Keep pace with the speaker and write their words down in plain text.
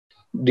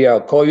Dear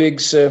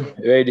colleagues,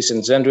 ladies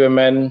and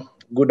gentlemen,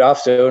 good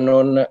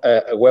afternoon.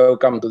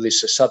 Welcome to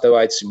this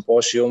satellite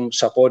symposium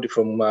supported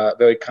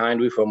very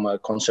kindly from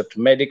Concept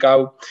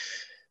Medical.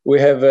 We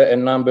have a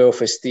number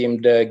of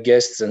esteemed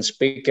guests and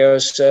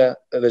speakers.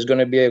 There's going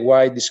to be a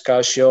wide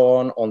discussion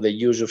on the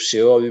use of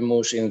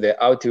sirolimus in the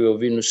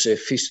arteriovenous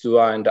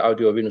fistula and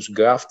arteriovenous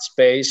graft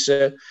space.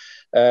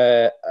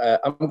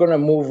 I'm going to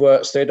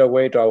move straight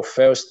away to our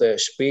first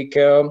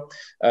speaker,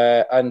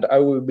 and I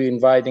will be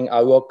inviting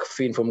Aloke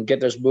from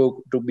Gettysburg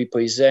to be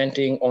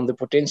presenting on the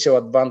potential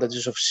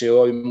advantages of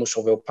sirolimus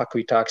over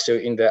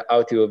Paclitaxel in the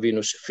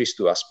arteriovenous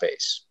fistula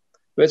space.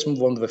 Let's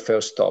move on to the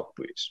first talk,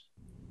 please.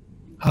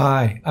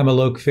 Hi, I'm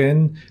Aloke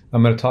Finn.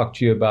 I'm going to talk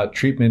to you about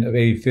treatment of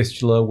AV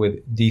fistula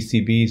with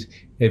DCBs,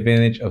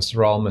 advantage of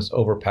sirolimus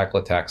over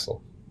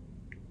Paclitaxel.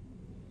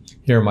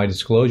 Here are my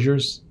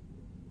disclosures.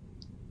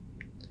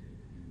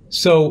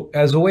 So,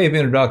 as a way of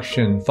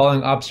introduction,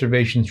 following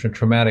observations from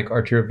traumatic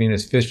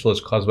arteriovenous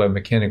fistulas caused by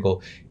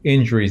mechanical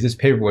injuries, this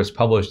paper was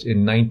published in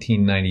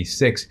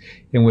 1996,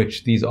 in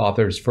which these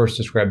authors first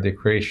described the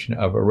creation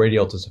of a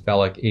radial to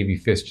cephalic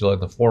AV fistula in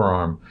the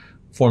forearm,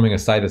 forming a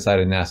side-to-side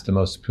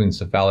anastomosis between the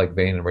cephalic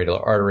vein and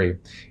radial artery.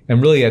 And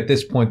really, at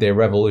this point, they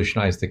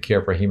revolutionized the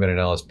care for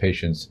hemodynamic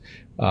patients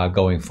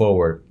going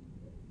forward.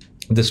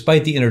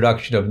 Despite the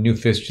introduction of new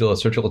fistula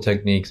surgical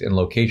techniques and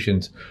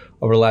locations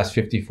over the last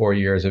 54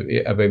 years of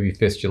AV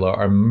fistula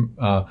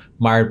are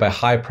mired by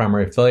high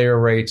primary failure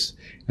rates,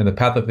 and the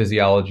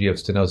pathophysiology of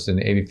stenosis in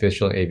AV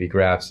fistula and AV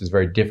grafts is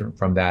very different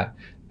from that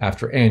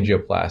after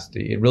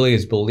angioplasty. It really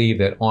is believed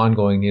that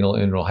ongoing needle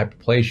inguinal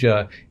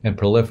hyperplasia and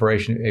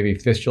proliferation of AV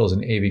fistulas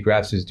and AV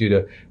grafts is due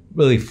to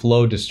really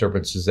flow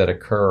disturbances that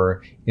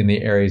occur in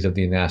the areas of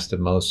the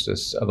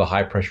anastomosis of a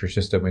high pressure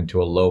system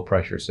into a low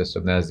pressure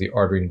system, that is the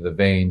artery into the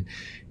vein.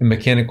 And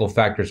mechanical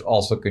factors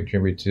also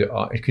contributed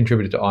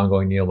to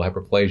ongoing needle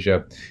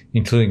hyperplasia,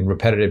 including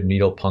repetitive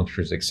needle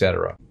punctures,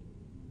 etc.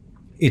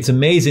 It's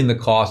amazing the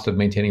cost of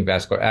maintaining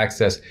vascular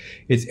access.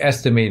 It's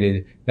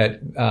estimated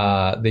that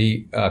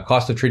the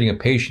cost of treating a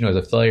patient who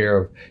has a failure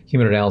of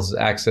hemodialysis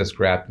access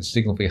graft is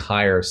significantly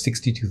higher,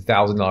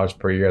 $62,000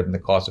 per year, than the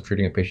cost of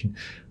treating a patient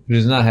who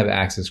does not have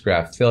access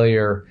graft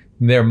failure.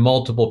 There are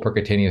multiple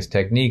percutaneous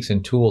techniques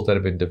and tools that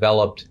have been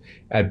developed.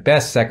 At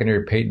best,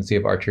 secondary patency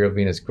of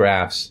arteriovenous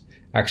grafts.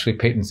 Actually,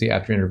 patency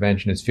after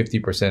intervention is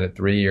 50% at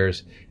 3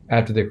 years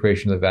after the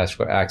creation of the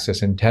vascular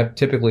access, and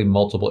typically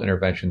multiple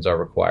interventions are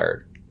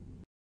required.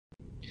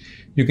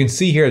 You can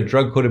see here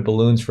drug-coated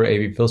balloons for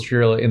AV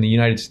fistula. In the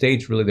United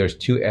States, really there's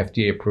two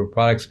FDA-approved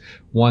products.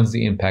 One's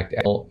the Impact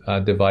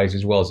device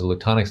as well as the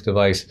Lutonix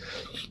device.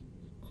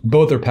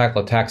 Both are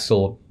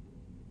Paclitaxel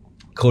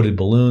coated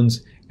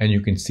balloons, and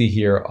you can see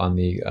here on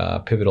the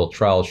pivotal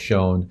trials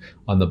shown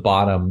on the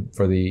bottom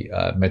for the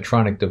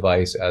Medtronic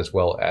device as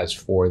well as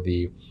for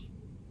the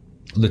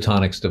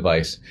Lutonix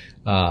device.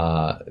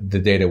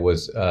 The data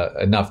was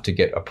enough to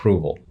get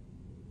approval.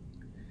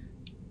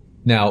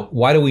 Now,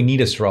 why do we need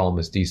a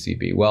sirolimus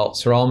DCB? Well,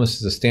 sirolimus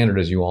is a standard,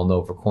 as you all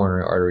know, for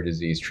coronary artery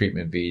disease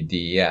treatment via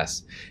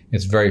DES.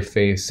 It's very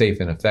safe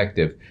and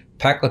effective.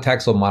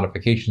 Paclitaxel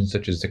modifications,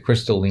 such as the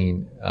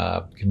crystalline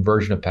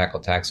conversion of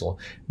Paclitaxel,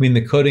 mean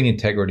the coating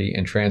integrity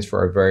and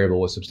transfer are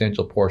variable, with a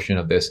substantial portion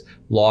of this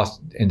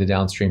lost into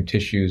downstream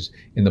tissues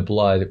in the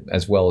blood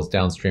as well as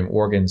downstream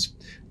organs.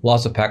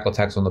 Loss of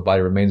Paclitaxel in the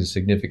body remains a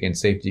significant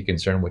safety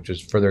concern, which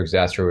was further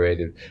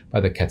exacerbated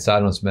by the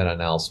Katsanos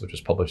meta-analysis, which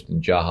was published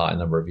in JAHA a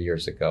number of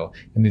years ago.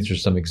 And these are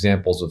some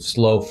examples of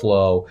slow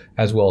flow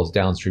as well as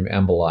downstream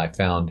emboli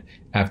found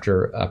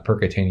after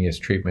percutaneous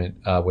treatment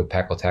with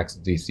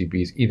Paclitaxel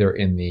DCBs, either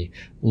in the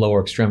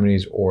lower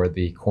extremities or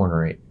the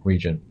coronary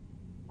region.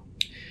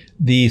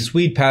 The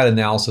SWEDE-PAD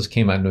analysis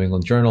came out in New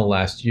England Journal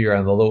last year,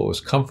 and although it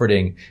was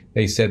comforting,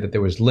 they said that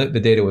the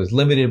data was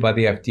limited by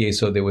the FDA,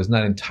 so there was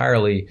not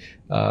entirely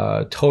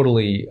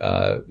totally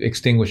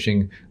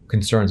extinguishing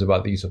concerns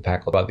about the use of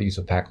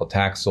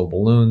Paclitaxel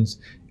balloons.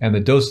 And the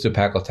dose of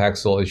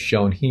Paclitaxel is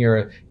shown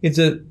here. It's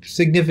a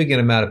significant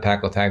amount of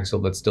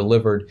Paclitaxel that's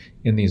delivered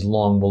in these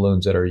long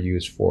balloons that are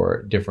used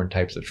for different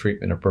types of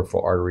treatment of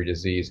peripheral artery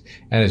disease.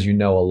 And as you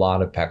know, a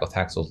lot of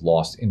Paclitaxel is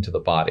lost into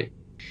the body.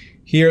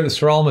 Here, the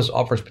sirolimus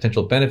offers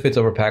potential benefits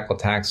over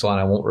Paclitaxel, and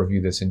I won't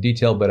review this in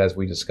detail, but as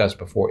we discussed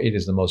before, it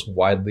is the most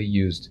widely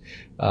used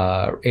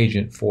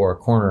agent for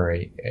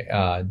coronary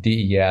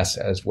DES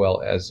as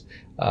well as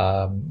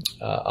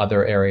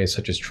other areas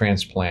such as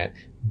transplant.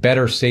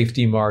 Better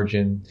safety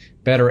margin,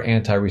 better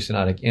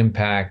anti-restenotic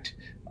impact,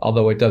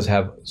 although it does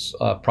have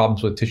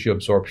problems with tissue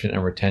absorption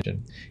and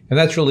retention. And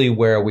that's really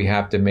where we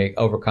have to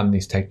overcome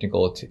these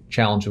technical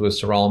challenges with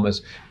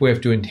sirolimus. We have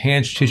to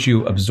enhance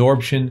tissue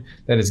absorption,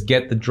 that is,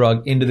 get the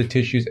drug into the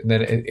tissues and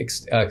then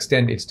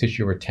extend its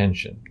tissue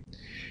retention.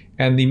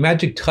 And the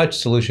Magic Touch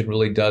solution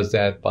really does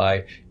that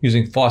by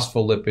using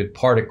phospholipid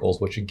particles,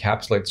 which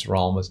encapsulate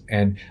sirolimus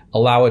and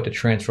allow it to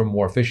transfer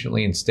more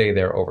efficiently and stay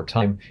there over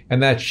time.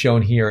 And that's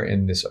shown here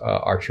in this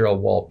arterial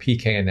wall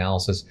PK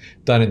analysis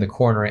done in the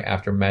coronary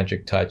after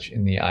Magic Touch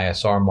in the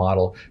ISR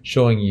model,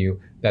 showing you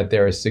that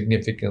there is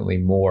significantly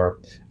more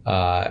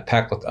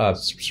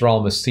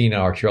sirolimus seen in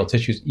arterial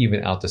tissues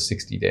even out to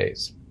 60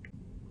 days.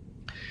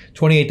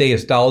 28-day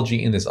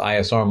histology in this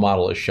ISR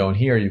model is shown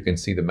here. You can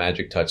see the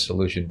Magic Touch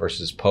solution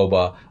versus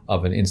POBA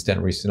of an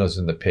in-stent restenosis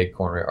in the pig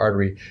coronary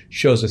artery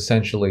shows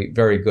essentially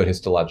very good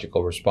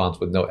histological response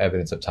with no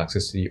evidence of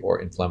toxicity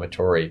or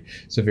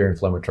severe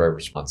inflammatory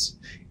response.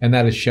 And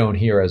that is shown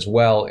here as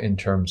well in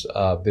terms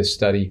of this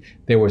study.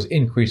 There was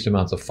increased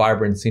amounts of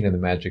fibrin seen in the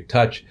Magic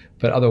Touch,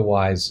 but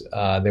otherwise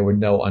there were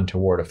no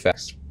untoward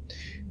effects.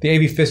 The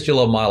AV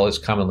fistula model is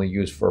commonly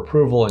used for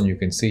approval, and you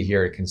can see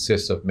here it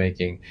consists of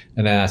making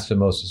an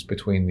anastomosis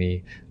between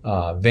the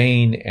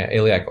vein,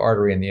 iliac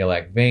artery, and the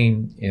iliac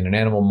vein in an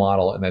animal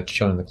model, and that's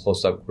shown in the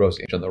close-up gross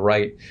image on the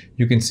right.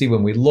 You can see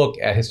when we look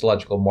at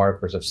histological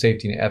markers of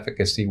safety and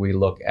efficacy, we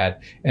look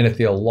at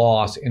endothelial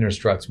loss,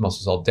 interstruts,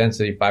 muscle cell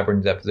density,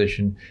 fibrin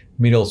deposition,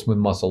 medial smooth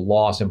muscle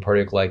loss, and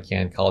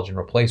proteoglycan collagen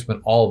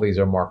replacement. All of these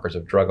are markers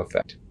of drug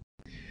effect.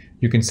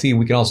 You can see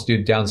we can also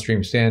do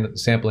downstream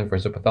sampling for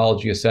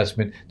histopathology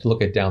assessment to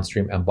look at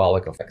downstream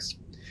embolic effects.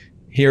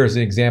 Here is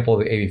an example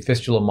of the AV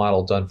fistula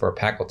model done for a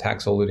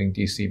Paclitaxel-eluting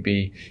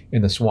DCB.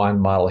 In the swine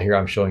model here,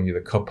 I'm showing you the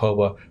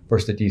POBA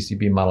versus the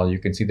DCB model. You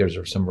can see there's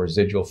some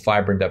residual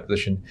fibrin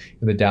deposition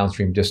in the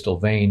downstream distal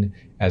vein,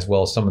 as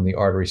well as some in the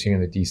arteries here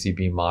in the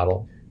DCB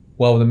model.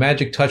 Well, the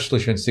Magic Touch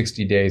solution in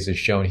 60 days is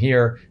shown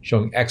here,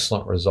 showing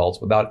excellent results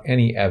without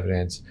any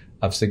evidence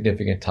of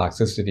significant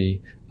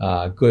toxicity,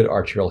 good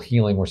arterial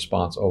healing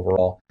response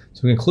overall.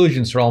 So in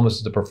conclusion, sirolimus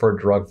is the preferred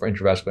drug for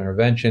intravascular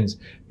interventions.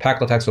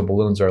 Paclitaxel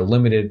balloons are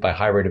limited by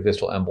high rate of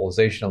distal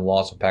embolization and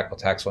loss of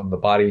paclitaxel in the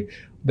body.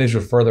 These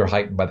are further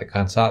heightened by the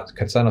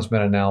Katsanos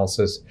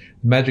meta-analysis.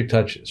 The Magic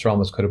Touch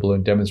Sirolimus Coated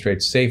Balloon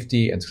demonstrates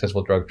safety and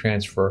successful drug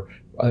transfer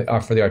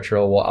for the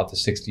arterial wall out to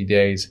 60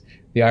 days.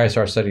 The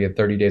ISR study at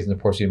 30 days in the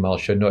porcine model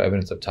showed no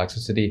evidence of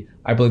toxicity.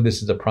 I believe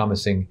this is a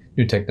promising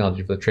new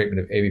technology for the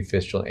treatment of AV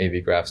fistula and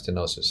AV graft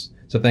stenosis.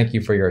 So thank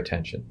you for your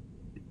attention.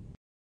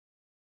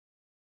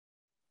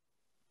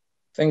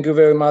 Thank you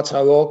very much,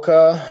 Aloke.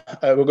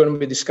 We're going to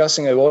be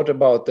discussing a lot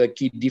about the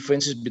key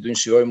differences between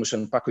Sirolimus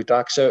and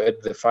Paclitaxel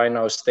at the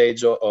final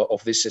stage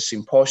of this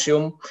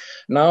symposium.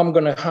 Now I'm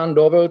going to hand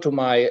over to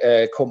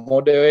my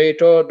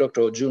co-moderator,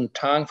 Dr.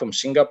 Tang from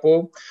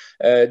Singapore.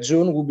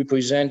 Tjun will be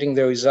presenting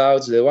the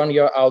results, the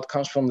one-year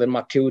outcomes from the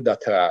MATILDA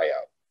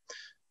trial.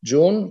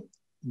 Tjun,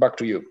 back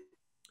to you.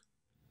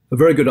 A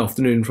very good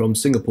afternoon from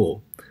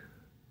Singapore.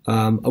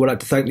 I would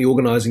like to thank the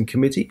organizing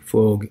committee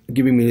for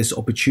giving me this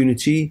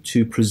opportunity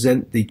to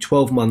present the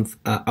 12-month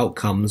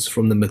outcomes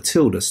from the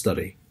MATILDA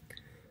study.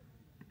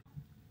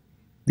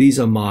 These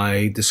are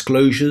my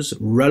disclosures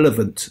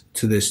relevant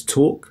to this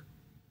talk.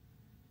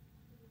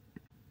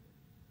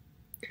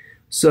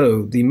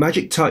 So, the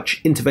Magic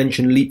Touch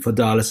intervention leap for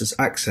dialysis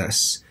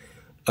access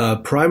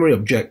primary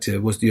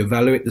objective was to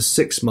evaluate the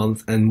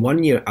 6-month and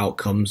 1-year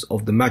outcomes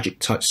of the Magic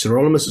Touch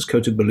Sirolimus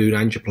Coated Balloon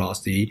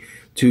angioplasty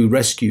to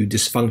rescue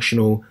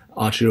dysfunctional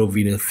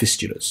arteriovenous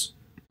fistulas.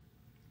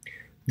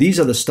 These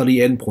are the study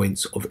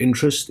endpoints of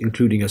interest,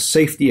 including a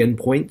safety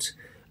endpoint,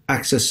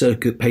 access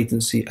circuit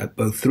patency at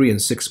both 3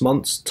 and 6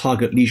 months,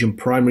 target lesion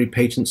primary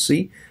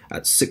patency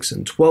at 6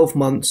 and 12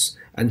 months,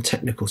 and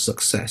technical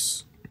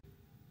success.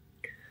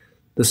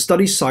 The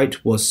study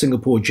site was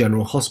Singapore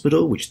General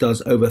Hospital, which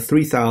does over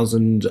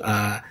 3,000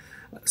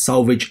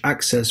 salvage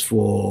access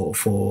for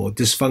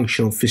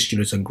dysfunctional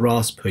fistulas and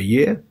grafts per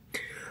year.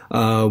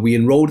 We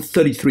enrolled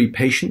 33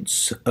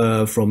 patients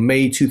from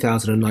May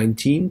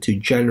 2019 to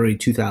January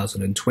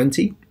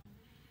 2020.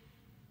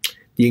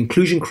 The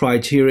inclusion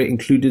criteria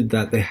included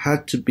that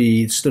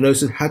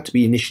stenosis had to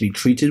be initially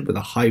treated with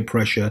a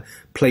high-pressure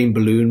plain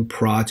balloon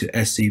prior to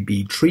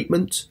SCB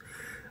treatment.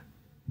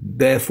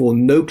 Therefore,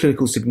 no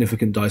clinical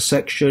significant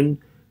dissection,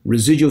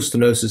 residual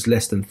stenosis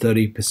less than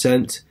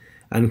 30%,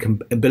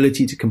 and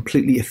ability to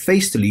completely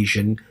efface the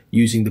lesion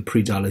using the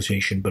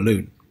pre-dilatation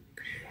balloon.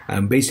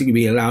 Basically,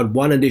 we allowed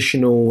one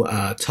additional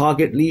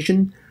target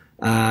lesion,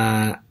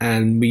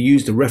 and we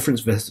used the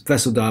reference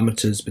vessel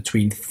diameters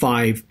between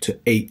 5 to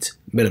 8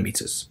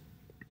 millimeters.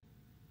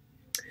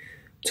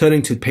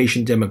 Turning to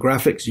patient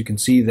demographics, you can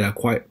see there are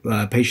quite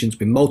patients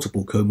with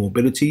multiple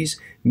comorbidities.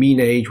 Mean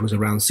age was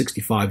around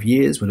 65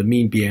 years with a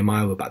mean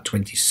BMI of about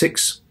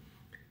 26.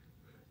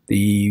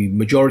 The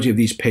majority of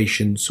these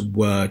patients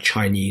were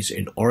Chinese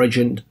in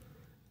origin.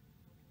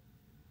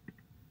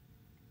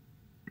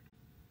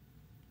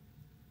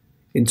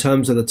 In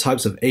terms of the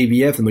types of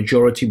AVF, the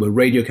majority were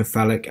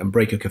radiocephalic and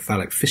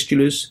brachiocephalic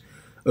fistulas.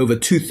 Over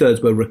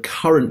 2/3 were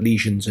recurrent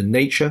lesions in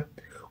nature.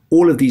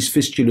 All of these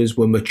fistulas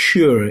were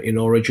mature in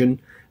origin.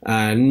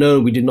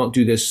 No, we did not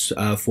do this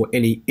for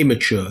any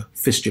immature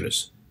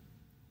fistulas.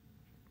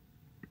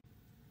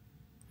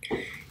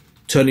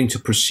 Turning to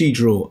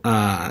procedural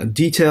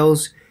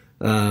details,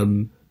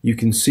 you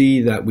can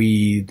see that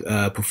we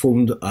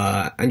performed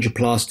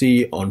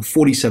angioplasty on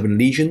 47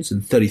 lesions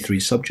in 33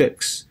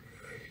 subjects.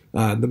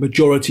 The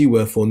majority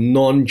were for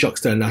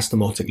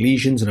non-juxtaanastomotic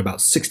lesions at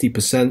about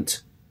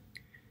 60%.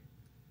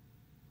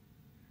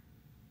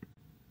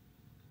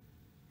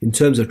 In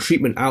terms of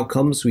treatment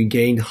outcomes, we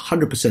gained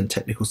 100%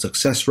 technical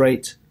success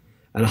rate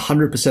and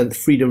 100%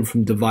 freedom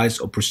from device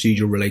or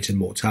procedure-related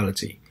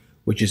mortality,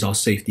 which is our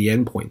safety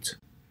endpoint.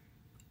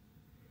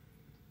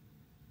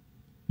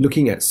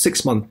 Looking at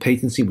 6-month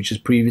patency, which has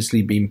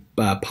previously been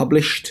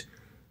published,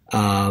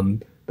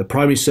 the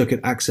primary circuit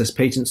access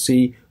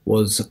patency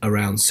was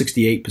around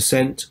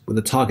 68%, with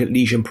a target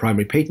lesion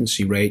primary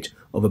patency rate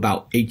of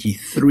about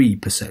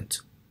 83%.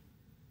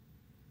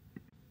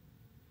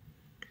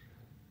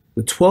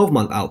 The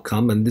 12-month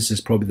outcome, and this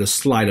is probably the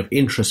slide of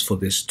interest for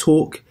this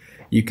talk,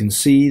 you can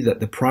see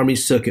that the primary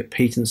circuit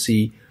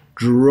patency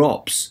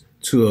drops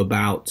to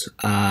about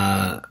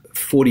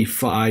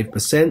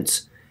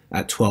 45%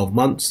 at 12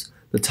 months.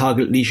 The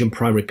target lesion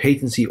primary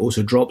patency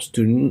also drops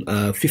to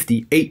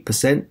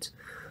 58%.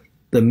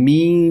 The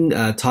mean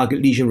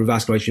target lesion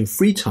revascularization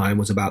free time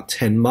was about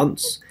 10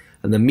 months,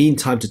 and the mean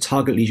time to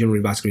target lesion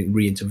revascularization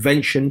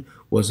reintervention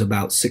was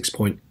about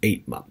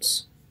 6.8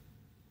 months.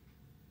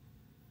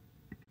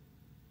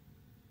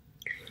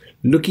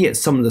 Looking at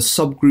some of the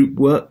subgroup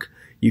work,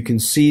 you can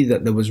see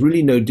that there was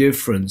really no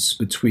difference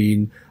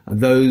between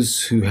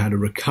those who had a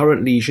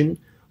recurrent lesion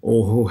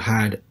or who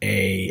had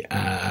a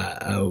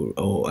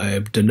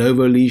de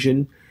novo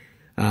lesion.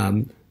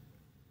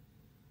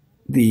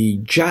 The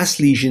JAS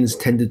lesions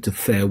tended to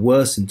fare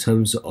worse in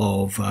terms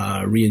of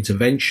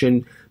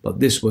reintervention, but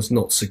this was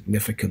not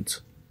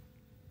significant.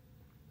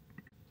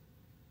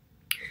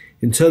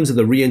 In terms of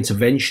the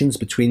reinterventions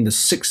between the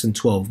 6 and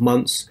 12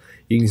 months,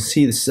 you can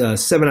see this,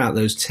 7 out of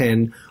those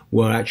 10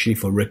 were actually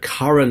for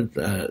recurrent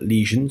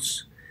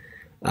lesions.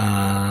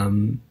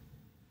 The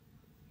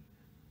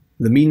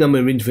mean number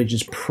of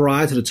interventions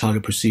prior to the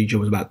target procedure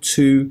was about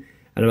 2,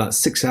 and about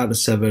 6 out of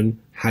 7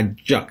 had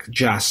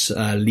JAS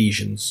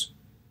lesions.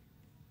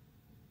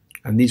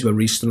 And these were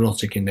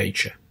restenotic in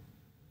nature.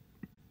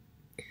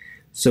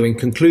 So in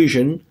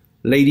conclusion,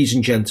 ladies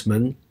and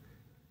gentlemen,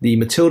 the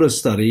MATILDA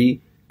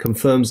study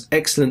confirms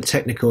excellent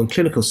technical and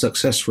clinical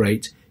success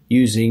rate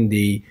using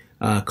the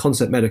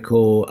Concept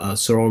Medical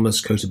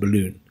Sirolimus Coated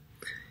Balloon.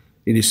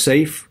 It is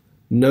safe.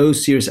 No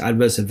serious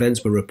adverse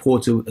events were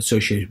reported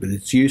associated with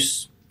its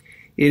use.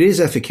 It is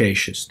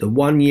efficacious. The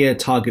 1-year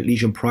target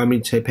lesion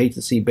primary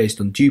patency based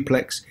on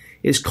duplex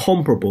is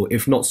comparable,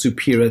 if not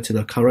superior, to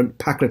the current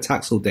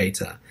Paclitaxel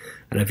data.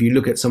 And if you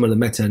look at some of the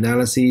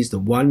meta-analyses, the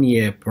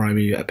 1-year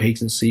primary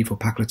patency for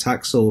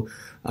Paclitaxel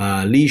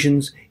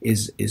lesions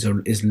is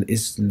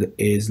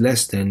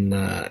less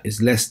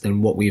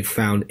than what we have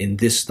found in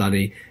this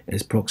study, and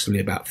is approximately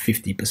about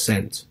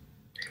 50%.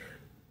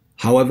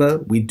 However,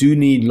 we do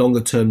need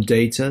longer-term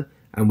data,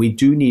 and we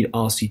do need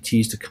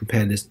RCTs to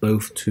compare this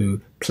both to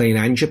plain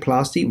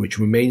angioplasty, which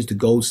remains the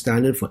gold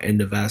standard for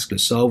endovascular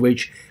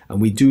salvage, and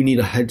we do need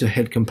a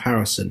head-to-head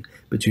comparison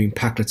between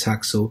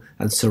Paclitaxel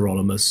and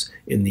Sirolimus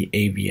in the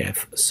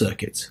AVF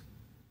circuit.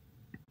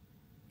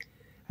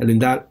 And in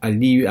that, I'll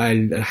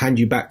hand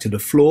you back to the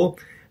floor,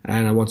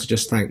 and I want to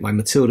just thank my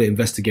MATILDA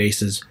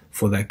investigators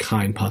for their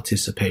kind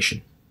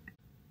participation.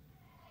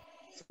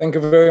 Thank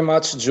you very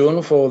much,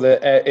 Tjun, for the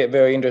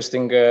very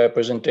interesting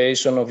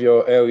presentation of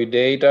your early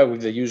data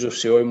with the use of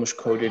Sirolimus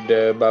Coated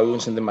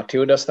Balloons in the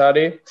MATILDA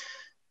study.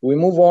 We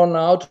move on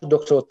now to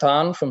Dr.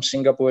 Tan from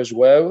Singapore as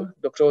well.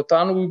 Dr.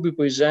 Tan will be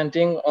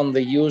presenting on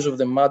the use of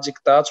the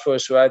magic touch for a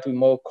slightly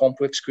more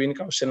complex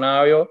clinical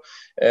scenario,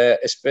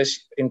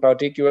 especially in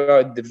particular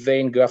at the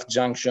vein graft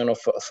junction of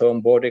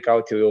thrombotic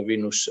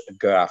arteriovenous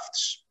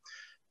grafts.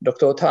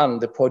 Dr. Tan,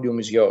 the podium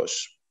is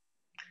yours.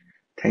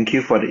 Thank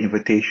you for the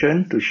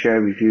invitation to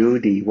share with you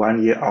the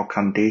 1-year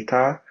outcome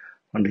data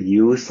on the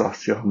use of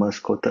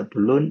Sirolimus Coated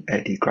Balloon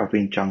at the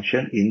graft-vein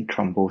junction in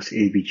thrombosed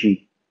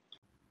AVG.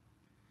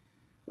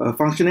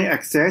 Functional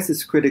access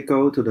is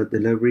critical to the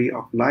delivery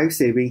of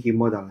life-saving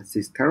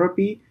hemodialysis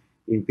therapy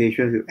in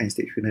patients with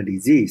end-stage renal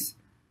disease.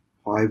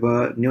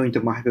 However,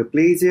 neointimal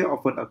hyperplasia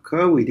often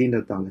occur within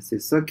the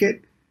dialysis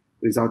circuit,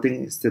 resulting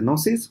in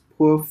stenosis,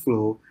 poor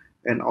flow,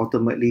 and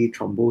ultimately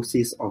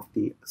thrombosis of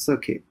the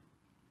circuit.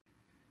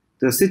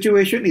 The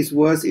situation is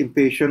worse in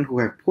patients who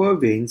have poor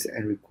veins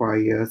and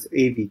requires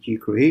AVG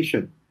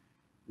creation.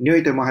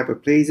 Neointimal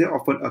hyperplasia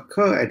often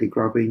occur at the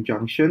graft-vein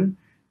junction,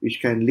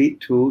 which can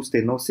lead to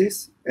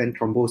stenosis and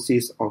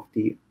thrombosis of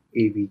the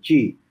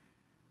AVG.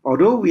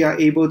 Although we are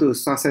able to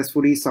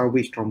successfully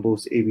salvage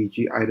thrombosed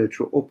AVG either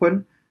through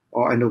open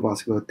or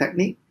endovascular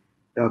technique,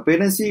 the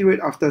patency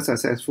rate after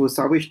successful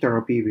salvage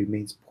therapy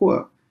remains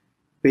poor.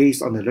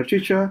 Based on the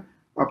literature,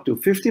 up to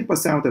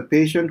 50% of the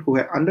patients who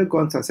have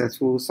undergone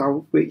successful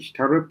salvage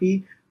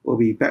therapy will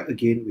be back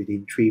again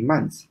within 3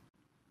 months.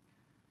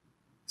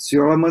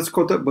 Sirolimus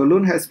Coated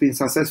Balloon has been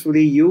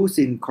successfully used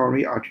in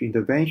coronary artery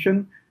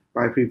intervention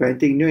by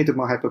preventing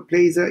neointimal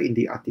hyperplasia in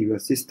the arterial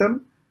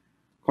system.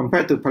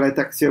 Compared to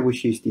Paclitaxel,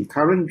 which is the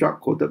current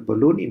drug-coated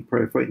balloon in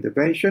peripheral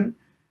intervention,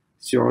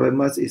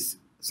 Sirolimus is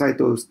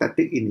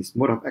cytostatic in its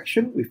mode of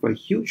action with a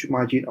huge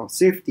margin of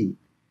safety.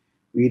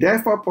 We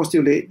therefore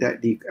postulate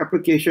that the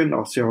application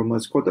of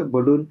Sirolimus Coated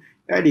Balloon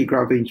at the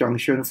graft-vein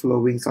junction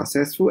following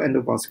successful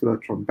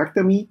endovascular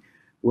thrombectomy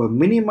will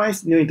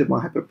minimize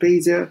neointimal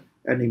hyperplasia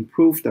and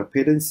improve the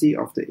patency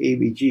of the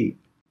AVG.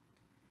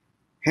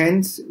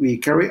 Hence, we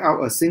carried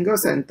out a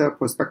single-center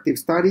prospective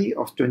study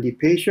of 20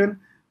 patients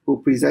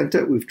who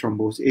presented with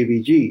thrombosed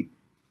AVG.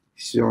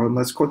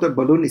 Sirolimus Coated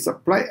Balloon is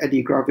applied at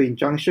the graft-vein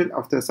junction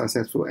after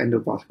successful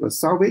endovascular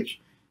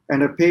salvage,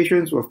 and the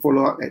patients were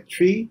followed up at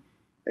 3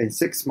 and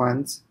 6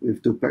 months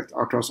with duplex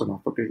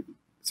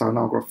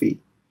ultrasonography.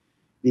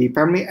 The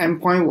primary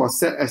endpoint was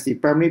set as the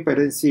primary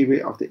patency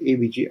rate of the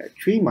AVG at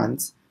 3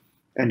 months,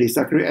 and the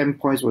secondary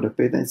endpoints were the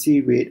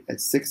patency rate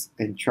at 6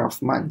 and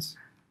 12 months.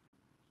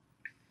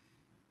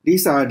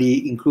 These are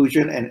the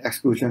inclusion and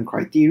exclusion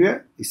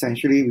criteria.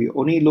 Essentially, we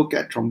only look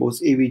at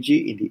thrombosed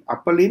AVG in the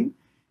upper limb,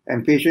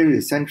 and patients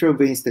with central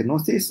vein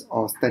stenosis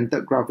or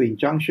stented graft-vein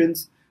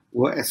junctions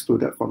were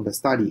excluded from the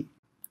study.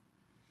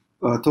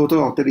 A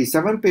total of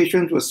 37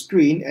 patients were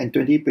screened and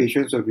 20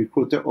 patients were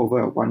recruited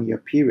over a 1-year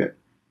period.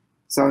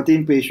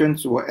 17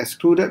 patients were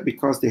excluded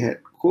because they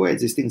had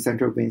coexisting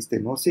central vein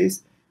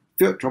stenosis,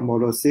 failed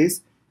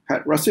thrombolysis,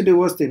 had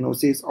residual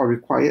stenosis, or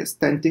required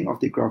stenting of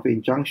the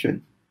graft-vein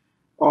junction.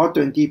 All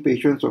 20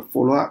 patients were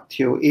followed up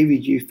till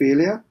AVG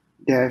failure,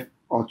 death,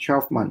 or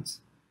 12 months.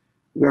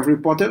 We have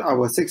reported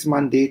our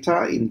 6-month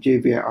data in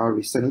JVIR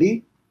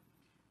recently.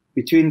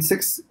 Between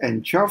 6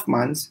 and 12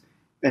 months,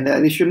 an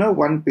additional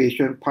 1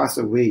 patient passed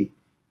away,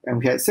 and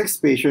we had 6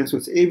 patients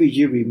whose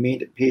AVG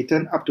remained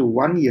patent up to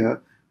 1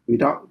 year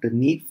without the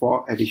need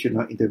for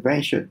additional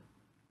intervention.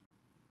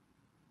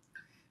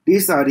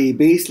 These are the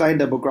baseline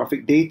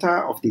demographic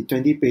data of the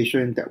 20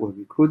 patients that were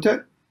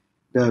recruited.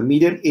 The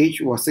median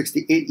age was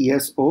 68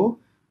 years old,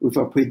 with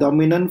a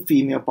predominant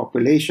female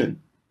population.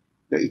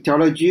 The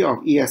etiology of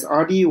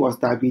ESRD was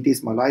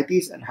diabetes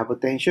mellitus and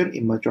hypertension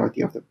in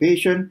majority of the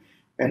patients,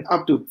 and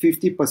up to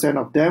 50%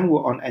 of them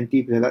were on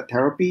antiplatelet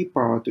therapy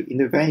prior to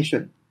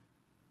intervention.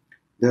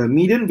 The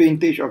median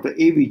vintage of the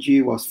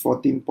AVG was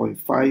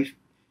 14.5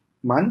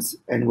 months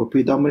and were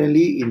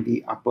predominantly in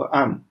the upper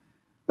arm.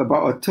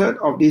 About a third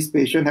of these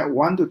patients had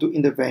 1 to 2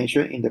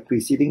 interventions in the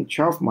preceding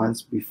 12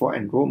 months before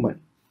enrollment.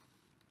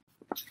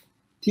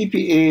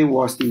 TPA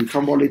was the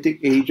thrombolytic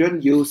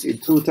agent used in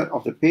 2/3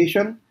 of the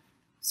patient.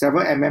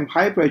 7 mm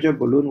high-pressure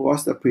balloon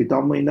was the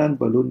predominant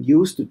balloon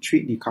used to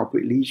treat the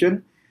culprit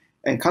lesion,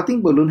 and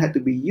cutting balloon had to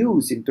be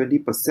used in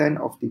 20%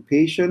 of the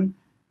patient.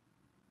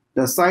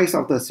 The size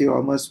of the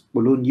sirolimus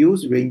balloon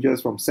used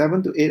ranges from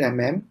 7 to 8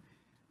 mm.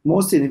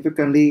 Most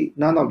significantly,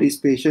 none of these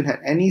patients had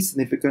any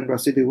significant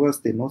residual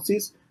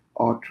stenosis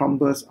or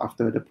thrombus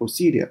after the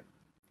procedure.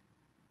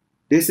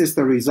 This is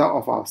the result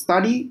of our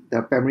study.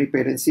 The primary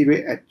patency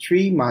rate at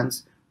 3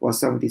 months was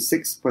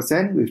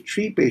 76%, with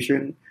 3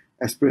 patients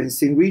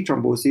experiencing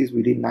rethrombosis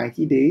within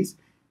 90 days,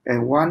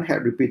 and 1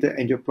 had repeated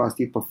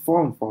angioplasty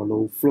performed for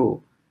low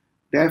flow.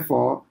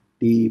 Therefore,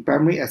 the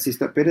primary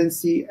assisted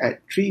patency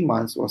at 3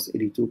 months was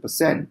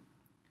 82%.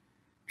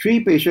 3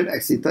 patients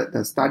exited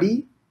the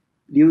study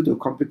due to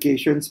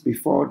complications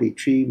before the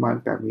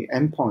 3-month primary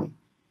endpoint.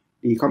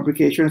 The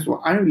complications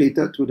were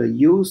unrelated to the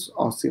use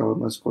of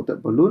Sirolimus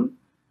Coated Balloon.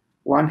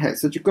 1 had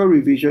surgical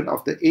revision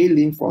of the A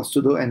limb for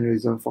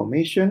pseudoaneurysm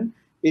formation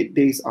 8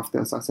 days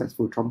after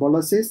successful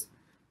thrombolysis.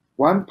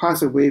 1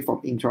 passed away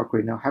from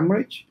intracranial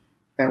hemorrhage,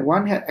 and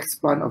 1 had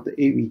explant of the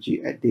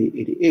AVG at day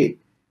 88.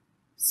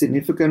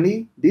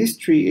 Significantly, these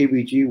 3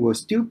 AVG were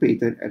still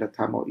patent at the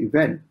time of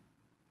event.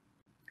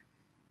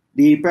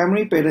 The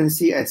primary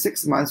patency at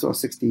 6 months was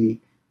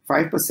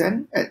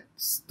 65%,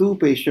 as 2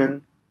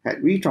 patients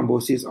had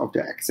rethrombosis of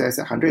the access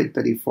at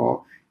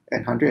 134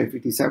 and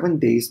 157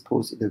 days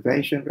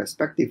post-intervention,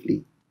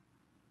 respectively.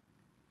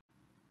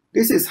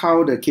 This is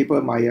how the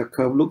Kaplan-Meier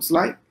curve looks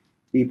like.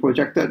 The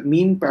projected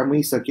mean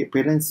primary circuit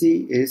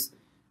patency is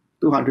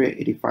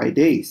 285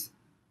 days.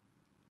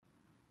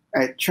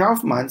 At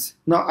 12 months,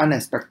 not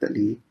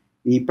unexpectedly,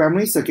 the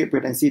primary circuit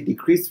patency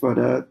decreased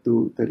further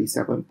to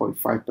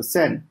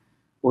 37.5%.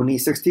 Only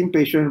 16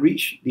 patients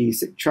reached the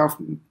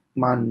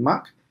 12-month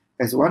mark,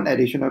 as 1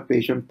 additional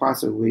patient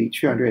passed away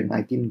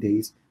 319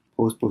 days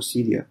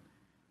post-procedure.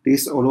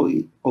 This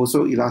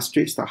also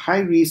illustrates the high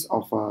risk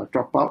of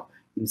dropout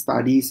in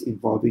studies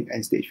involving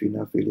end-stage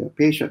renal failure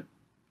patients.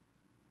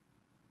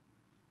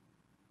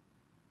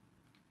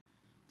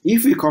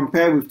 If we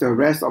compare with the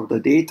rest of the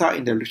data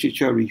in the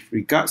literature with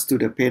regards to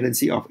the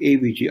patency of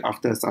AVG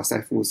after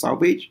successful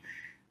salvage,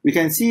 we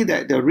can see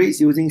that the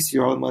rates using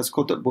Sirolimus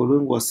Coated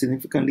Balloon was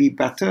significantly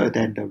better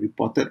than the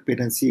reported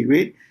patency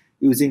rate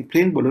using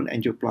plain balloon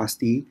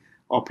angioplasty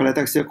or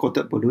Paclitaxel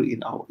coated balloon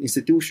in our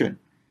institution,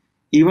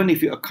 even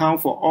if you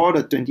account for all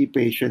the 20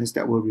 patients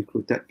that were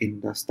recruited in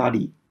the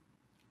study.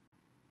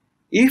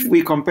 If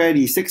we compare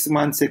the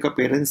 6-month circuit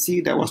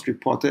patency that was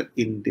reported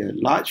in the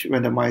large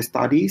randomized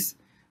studies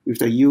with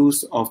the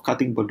use of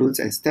cutting balloons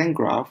and stent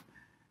graft,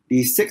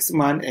 the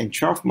 6-month and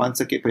 12-month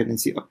circuit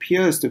patency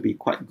appears to be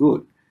quite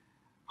good.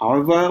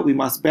 However, we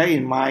must bear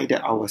in mind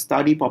that our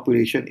study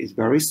population is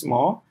very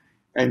small,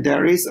 and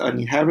there is an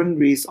inherent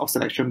risk of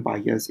selection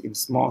bias in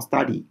small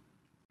study.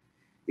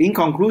 In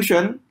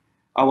conclusion,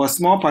 our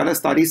small pilot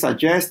study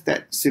suggests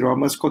that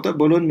Sirolimus Coated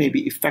Balloon may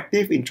be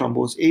effective in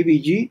thrombosed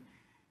AVG,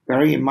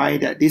 Bearing in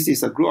mind that this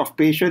is a group of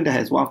patients that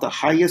has one of the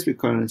highest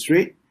recurrence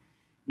rate,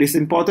 it is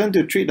important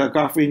to treat the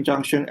graft-vein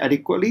junction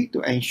adequately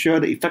to ensure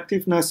the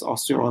effectiveness of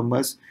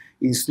sirolimus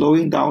in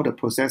slowing down the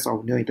process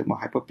of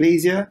neointimal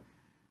hyperplasia.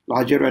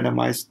 Larger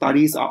randomized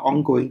studies are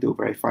ongoing to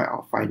verify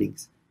our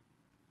findings.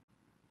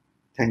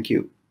 Thank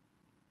you.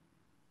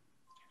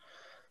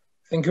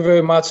 Thank you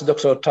very much,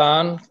 Dr.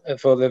 Tan,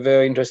 for the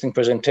very interesting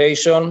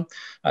presentation.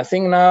 I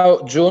think now,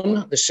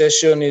 Tjun, the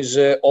session is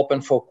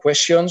open for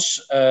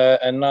questions.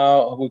 And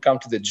now we come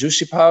to the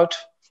juicy part.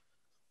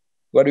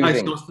 What do you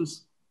think? Thanks,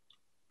 Costas.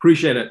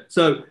 Appreciate it.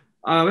 So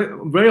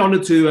I'm very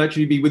honored to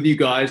actually be with you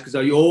guys because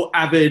you're all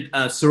avid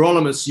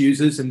sirolimus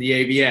users in the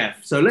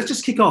AVF. So let's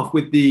just kick off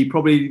with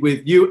probably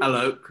with you,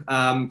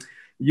 Aloke.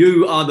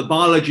 You are the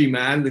biology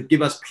man that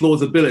give us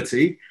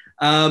plausibility.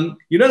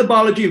 You know, the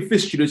biology of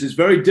fistulas is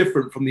very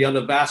different from the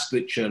other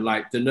vasculature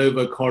like de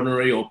novo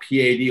coronary or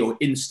PAD or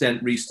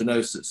in-stent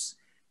restenosis.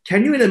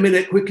 Can you in a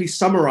minute quickly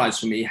summarize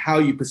for me how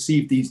you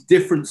perceive these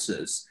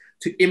differences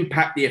to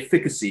impact the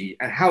efficacy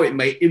and how it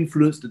may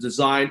influence the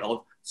design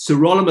of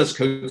Sirolimus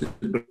coated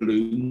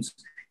balloons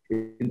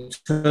in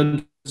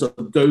terms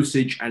of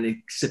dosage and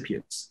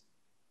excipients?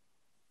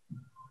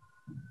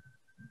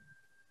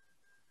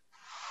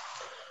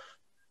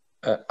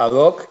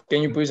 Aloke,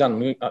 can you please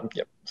unmute?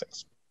 Yeah,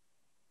 thanks.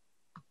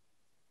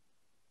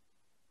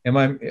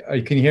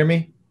 Can you hear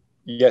me?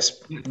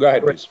 Yes, go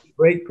ahead, please.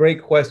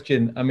 Great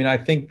question. I mean, I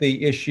think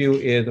the issue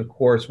is, of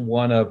course,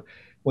 one of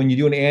when you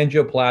do an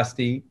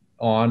angioplasty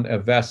on a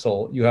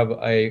vessel, you have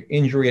an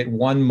injury at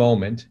one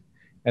moment,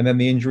 and then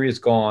the injury is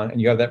gone, and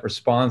you have that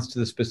response to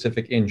the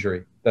specific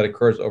injury that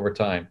occurs over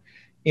time.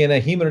 In a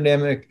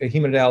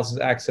hemodialysis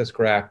access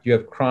graft, you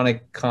have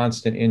chronic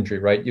constant injury,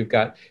 right? You've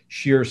got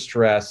shear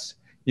stress,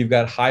 you've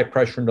got high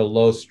pressure into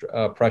low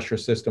pressure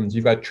systems,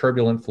 you've got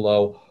turbulent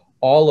flow.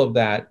 All of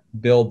that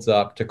builds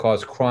up to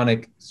cause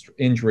chronic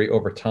injury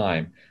over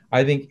time.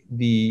 I think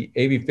the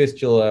AV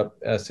fistula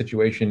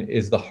situation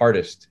is the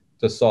hardest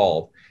to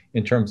solve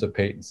in terms of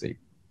patency.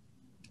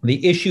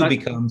 The issue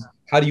becomes,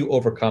 how do you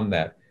overcome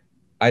that?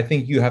 I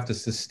think you have to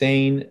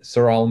sustain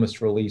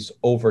sirolimus release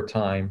over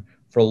time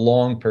for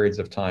long periods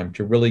of time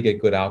to really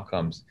get good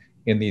outcomes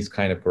in these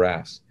kind of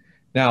grafts.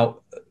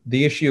 Now,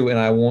 the issue, and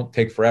I won't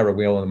take forever,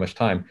 we don't have much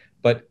time,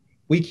 but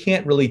we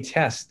can't really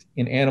test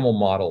in animal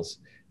models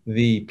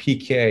the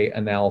PK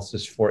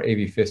analysis for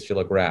AV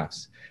fistula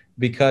grafts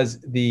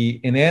because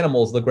in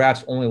animals, the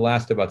grafts only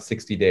last about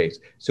 60 days.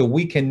 So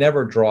we can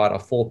never draw out a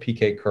full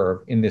PK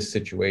curve in this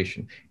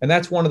situation. And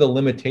that's one of the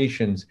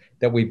limitations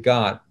that we've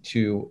got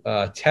to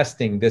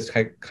testing this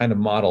kind of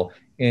model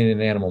in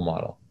an animal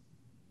model.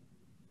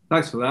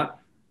 Thanks for that.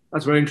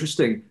 That's very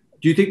interesting.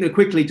 Do you think that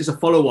quickly, just a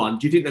follow on,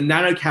 do you think the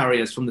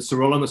nanocarriers from the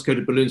Sirolimus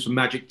coated balloons from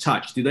Magic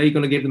Touch, do they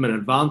going to give them an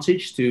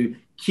advantage to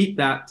keep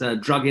that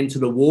drug into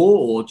the wall,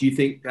 or do you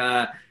think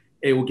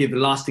it will give a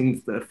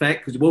lasting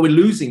effect? Because we're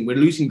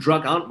losing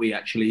drug, aren't we,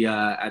 actually,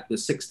 at the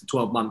 6 to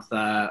 12 month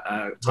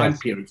time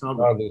period,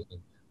 aren't we?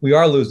 We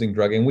are losing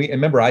drug. And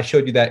remember, I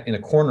showed you that in a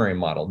coronary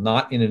model,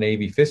 not in an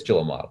AV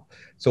fistula model.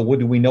 So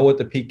do we know what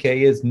the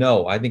PK is?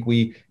 No, I think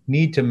we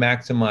need to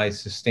maximize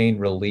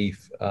sustained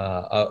release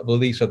of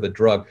the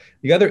drug.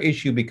 The other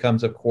issue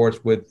becomes, of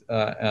course, with,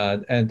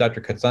 and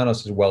Dr.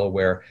 Katsanos is well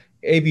aware,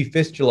 AV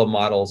fistula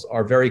models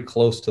are very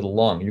close to the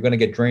lung. You're going to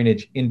get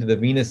drainage into the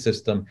venous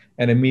system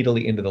and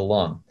immediately into the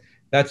lung.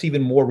 That's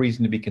even more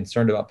reason to be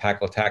concerned about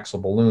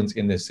Paclitaxel balloons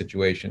in this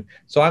situation.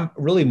 So I'm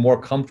really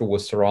more comfortable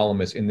with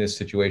sirolimus in this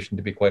situation,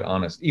 to be quite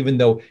honest, even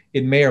though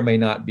it may or may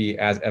not be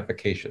as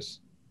efficacious.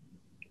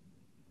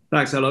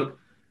 Thanks, Aloke.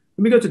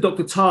 Let me go to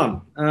Dr.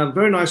 Tan.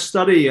 Very nice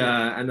study,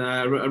 and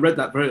I read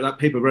that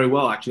paper very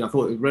well, actually. I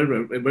thought it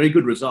was very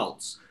good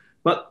results.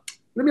 But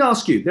let me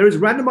ask you, there is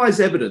randomized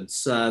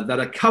evidence that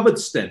a covered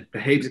stent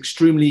behaves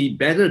extremely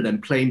better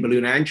than plain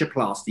balloon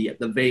angioplasty at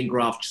the vein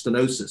graft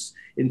stenosis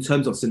in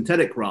terms of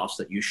synthetic grafts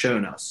that you've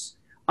shown us.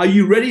 Are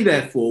you ready,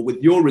 therefore,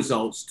 with your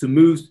results to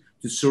move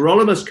to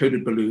Sirolimus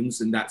coated balloons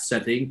in that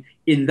setting,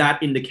 in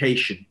that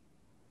indication?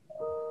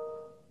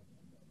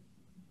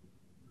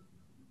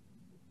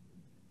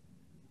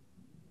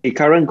 The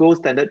current gold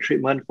standard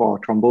treatment for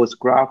thrombosed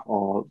graft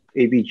or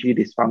AVG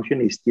dysfunction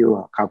is still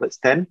a covered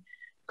stent.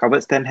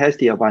 Covered stent has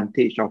the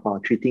advantage of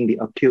treating the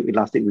acute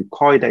elastic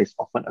recoil that is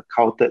often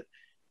encountered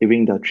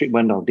during the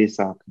treatment of this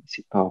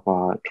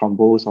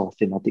thrombosed or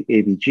stenotic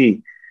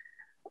AVG.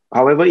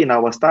 However, in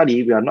our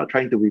study, we are not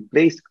trying to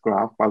replace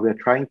graft, but we are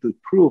trying to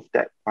prove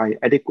that by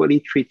adequately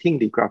treating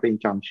the graft-vein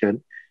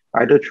junction,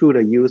 either through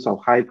the use of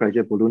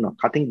high-pressure balloon or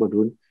cutting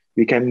balloon,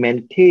 we can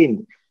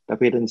maintain the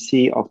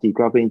patency of the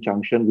graft-vein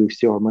junction with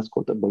Sirolimus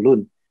coated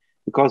balloon.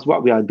 Because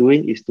what we are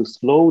doing is to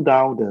slow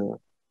down the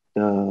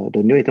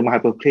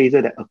neointimal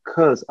hyperplasia that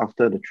occurs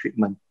after the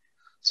treatment.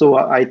 So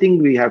I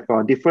think we have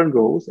different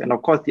roles. And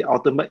of course, the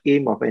ultimate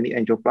aim of any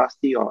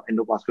angioplasty or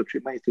endovascular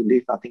treatment is to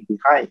leave nothing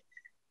behind.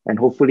 And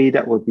hopefully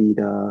that will be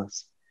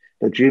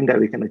the dream that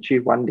we can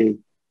achieve one day.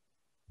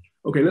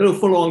 Okay, a little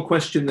follow-on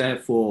question there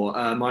for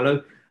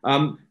Milo.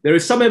 There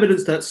is some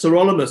evidence that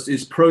sirolimus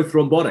is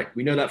prothrombotic.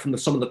 We know that from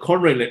some of the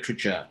coronary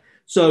literature.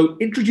 So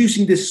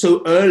introducing this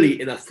so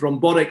early in a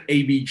thrombotic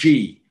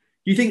AVG,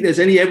 do you think there's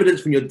any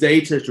evidence from your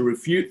data to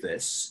refute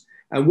this?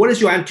 And what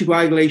is your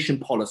anticoagulation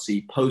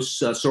policy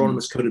post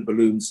Sirolimus coated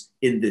balloons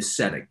in this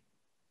setting?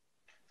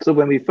 So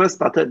when we first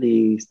started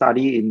the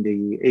study in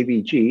the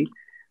AVG,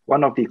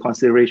 one of the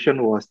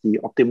consideration was the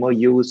optimal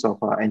use of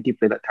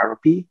antiplatelet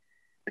therapy.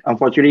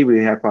 Unfortunately,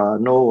 we have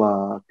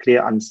no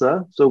clear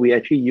answer. So we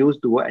actually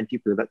used dual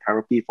antiplatelet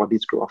therapy for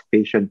this group of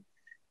patients.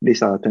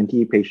 These are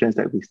 20 patients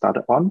that we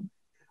started on.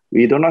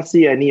 We do not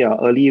see any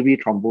early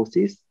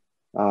rethrombosis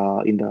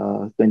in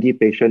the 20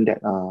 patients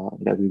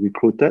that we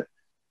recruited.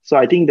 So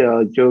I think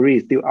the jury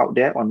is still out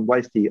there on what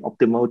is the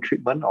optimal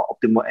treatment or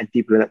optimal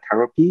antiplatelet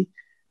therapy.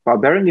 But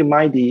bearing in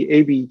mind the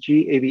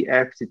AVG,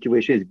 AVF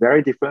situation is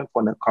very different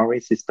from the coronary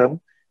system.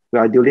 We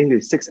are dealing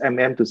with 6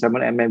 mm to 7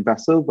 mm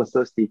vessel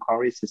versus the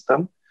coronary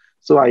system.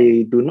 So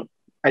I do not,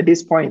 at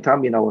this point in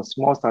time in our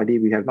small study,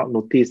 we have not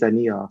noticed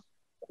any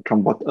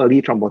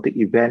early thrombotic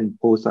event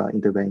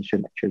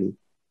post-intervention actually.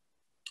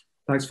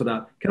 Thanks for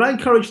that. Can I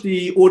encourage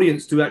the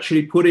audience to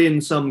actually put in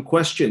some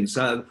questions?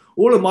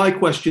 All of my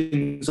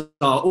questions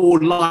are all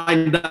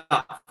lined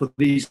up for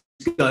these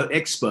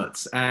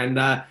experts. And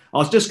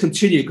I'll just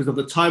continue because of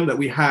the time that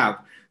we have.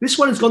 This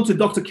one has gone to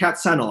Dr.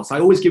 Katsanos. I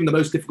always give him the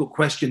most difficult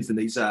questions in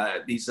these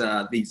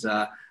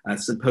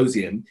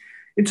symposium.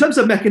 In terms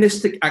of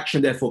mechanistic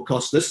action, therefore,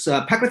 Costas,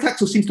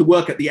 Paclitaxel seems to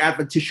work at the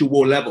adventitial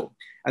wall level.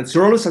 And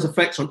sirolimus has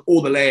effects on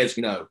all the layers,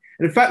 we know.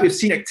 And in fact, we've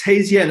seen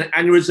ectasia and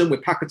aneurysm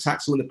with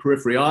Paclitaxel in the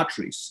periphery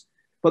arteries.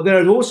 But there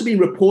have also been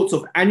reports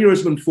of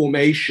aneurysm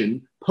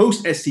formation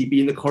post-SCB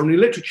in the coronary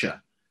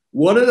literature.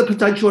 What are the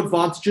potential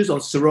advantages of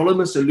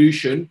sirolimus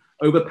elution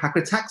over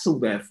Paclitaxel,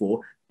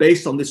 therefore,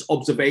 based on this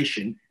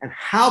observation? And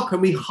how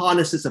can we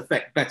harness this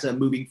effect better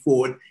moving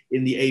forward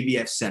in the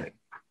AVF setting?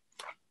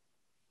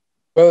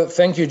 Well,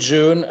 thank you,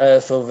 Tjun,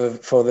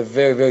 for the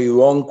very, very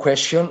long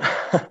question.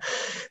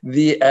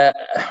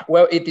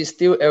 Well, it is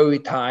still early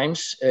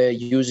times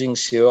using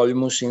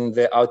sirolimus in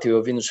the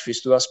arteriovenous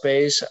fistula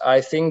space. I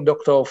think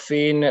Dr.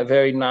 Finn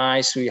very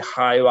nicely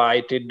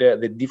highlighted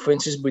the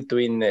differences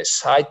between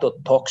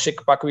cytotoxic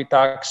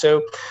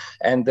Paclitaxel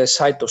and the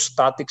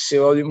cytostatic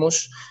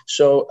sirolimus.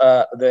 So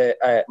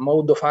the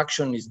mode of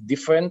action is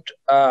different.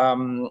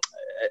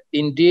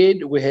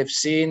 Indeed, we have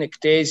seen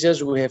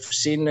ectasias, we have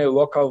seen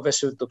local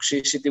vessel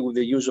toxicity with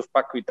the use of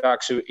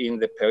Paclitaxel in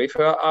the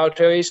peripheral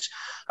arteries.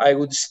 I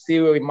would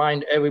still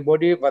remind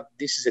everybody that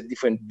this is a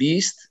different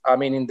beast. I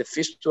mean, in the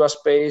fistula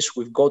space,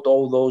 we've got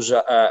all those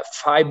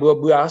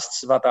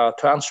fibroblasts that are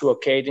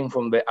translocating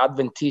from the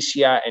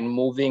adventitia and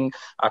moving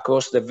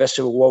across the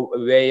vessel wall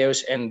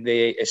layers, and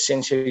they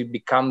essentially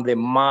become the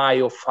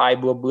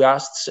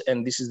myofibroblasts.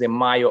 And this is the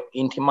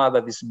myointima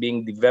that is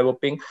being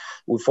developing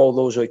with all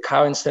those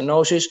recurrent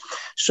stenosis.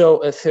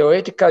 So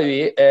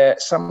theoretically,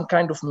 some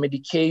kind of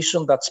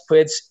medication that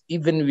spreads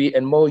evenly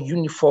and more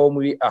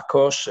uniformly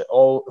across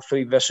all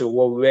 3 vessel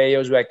wall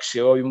layers like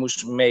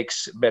sirolimus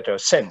makes better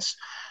sense.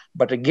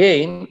 But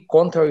again,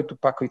 contrary to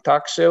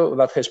Paclitaxel,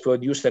 that has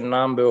produced a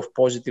number of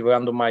positive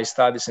randomized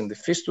studies in the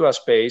fistula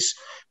space,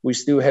 we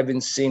still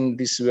haven't seen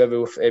this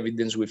level of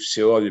evidence with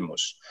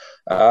sirolimus.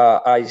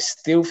 I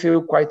still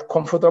feel quite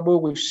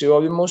comfortable with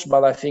sirolimus,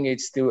 but I think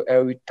it's still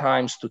early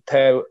times to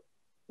tell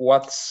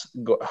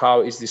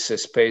how is this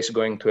space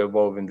going to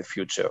evolve in the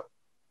future.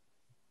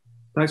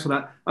 Thanks for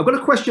that. I've got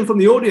a question from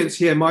the audience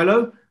here,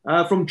 Milo,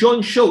 from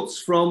John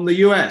Schultz from the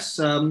US.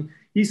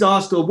 He's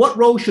asked, what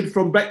role should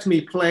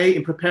thrombectomy play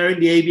in preparing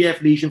the AVF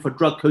lesion for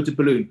drug-coated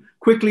balloon?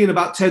 Quickly, in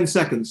about 10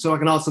 seconds, so I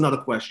can ask another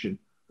question.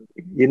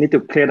 You need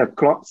to clear the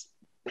clots,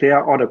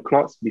 clear all the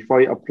clots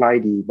before you apply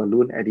the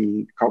balloon at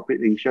the culprit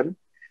lesion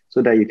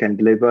so that you can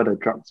deliver the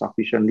drug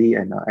sufficiently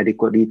and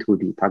adequately to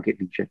the target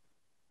lesion.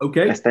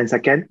 Okay. That's 10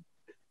 seconds.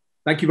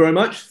 Thank you very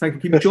much. Thank you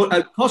for keeping it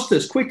short.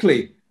 Costas,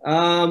 quickly.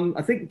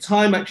 I think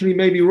time actually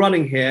may be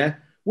running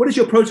here. What is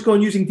your protocol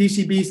on using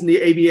DCBs in the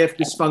AVF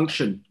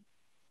dysfunction?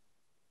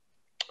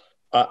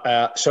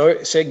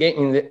 Sorry, say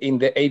again, in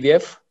the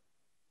AVF?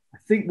 I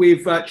think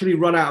we've actually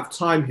run out of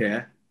time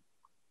here.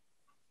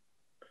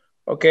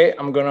 Okay,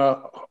 I'm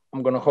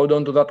gonna hold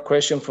on to that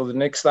question for the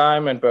next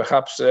time, and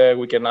perhaps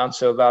we can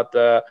answer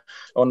that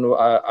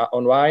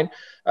online.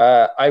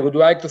 I would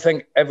like to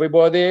thank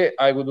everybody.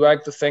 I would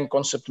like to thank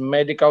Concept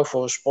Medical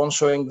for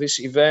sponsoring this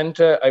event.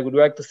 I would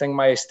like to thank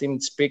my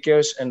esteemed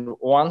speakers. And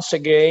once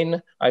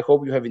again, I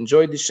hope you have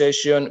enjoyed this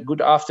session.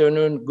 Good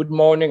afternoon, good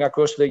morning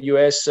across the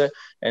US,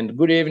 and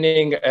good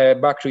evening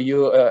back to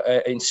you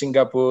in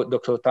Singapore,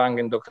 Dr. Tang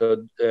and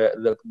Dr.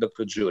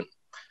 Tjun.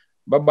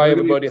 Bye-bye,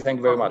 everybody. Thank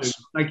you very much.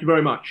 Thank you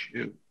very much.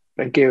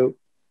 Thank you.